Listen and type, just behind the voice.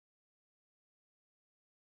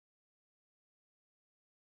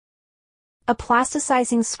A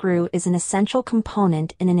plasticizing screw is an essential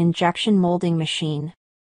component in an injection molding machine.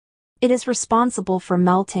 It is responsible for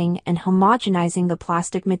melting and homogenizing the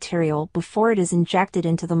plastic material before it is injected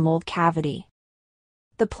into the mold cavity.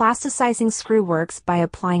 The plasticizing screw works by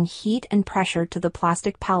applying heat and pressure to the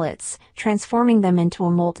plastic pellets, transforming them into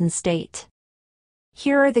a molten state.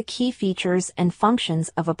 Here are the key features and functions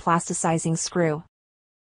of a plasticizing screw.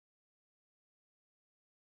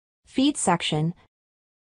 Feed section.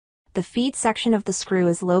 The feed section of the screw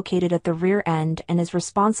is located at the rear end and is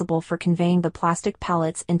responsible for conveying the plastic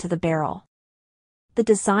pellets into the barrel. The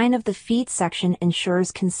design of the feed section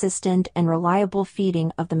ensures consistent and reliable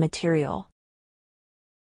feeding of the material.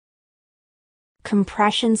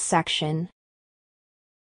 Compression section.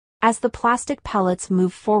 As the plastic pellets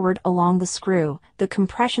move forward along the screw, the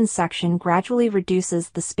compression section gradually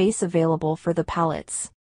reduces the space available for the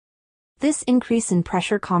pellets. This increase in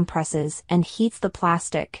pressure compresses and heats the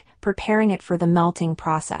plastic, preparing it for the melting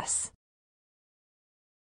process.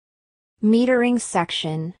 Metering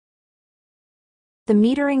section. The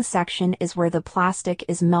metering section is where the plastic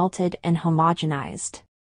is melted and homogenized.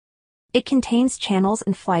 It contains channels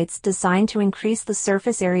and flights designed to increase the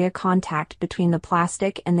surface area contact between the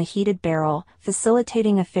plastic and the heated barrel,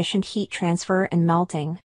 facilitating efficient heat transfer and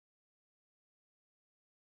melting.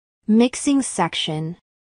 Mixing section.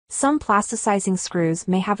 Some plasticizing screws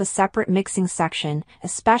may have a separate mixing section,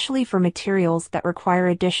 especially for materials that require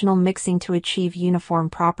additional mixing to achieve uniform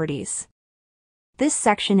properties. This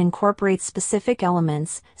section incorporates specific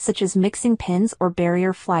elements, such as mixing pins or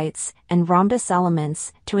barrier flights, and rhombus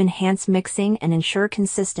elements, to enhance mixing and ensure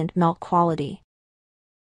consistent melt quality.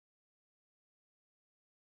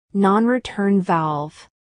 Non-return valve.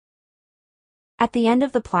 At the end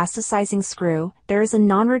of the plasticizing screw, there is a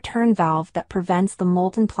non-return valve that prevents the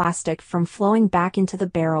molten plastic from flowing back into the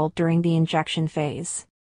barrel during the injection phase.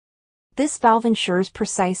 This valve ensures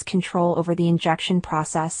precise control over the injection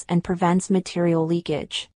process and prevents material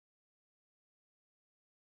leakage.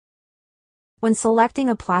 When selecting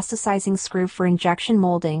a plasticizing screw for injection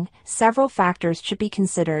molding, several factors should be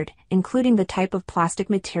considered, including the type of plastic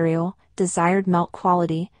material, desired melt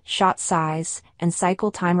quality, shot size, and cycle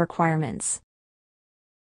time requirements.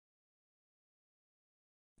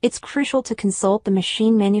 It's crucial to consult the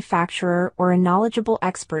machine manufacturer or a knowledgeable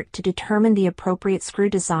expert to determine the appropriate screw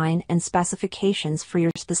design and specifications for your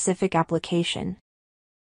specific application.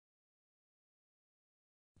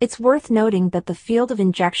 It's worth noting that the field of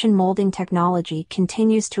injection molding technology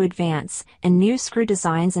continues to advance, and new screw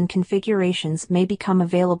designs and configurations may become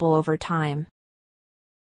available over time.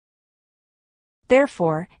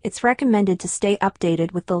 Therefore, it's recommended to stay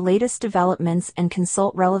updated with the latest developments and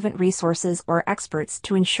consult relevant resources or experts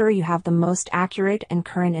to ensure you have the most accurate and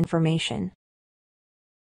current information.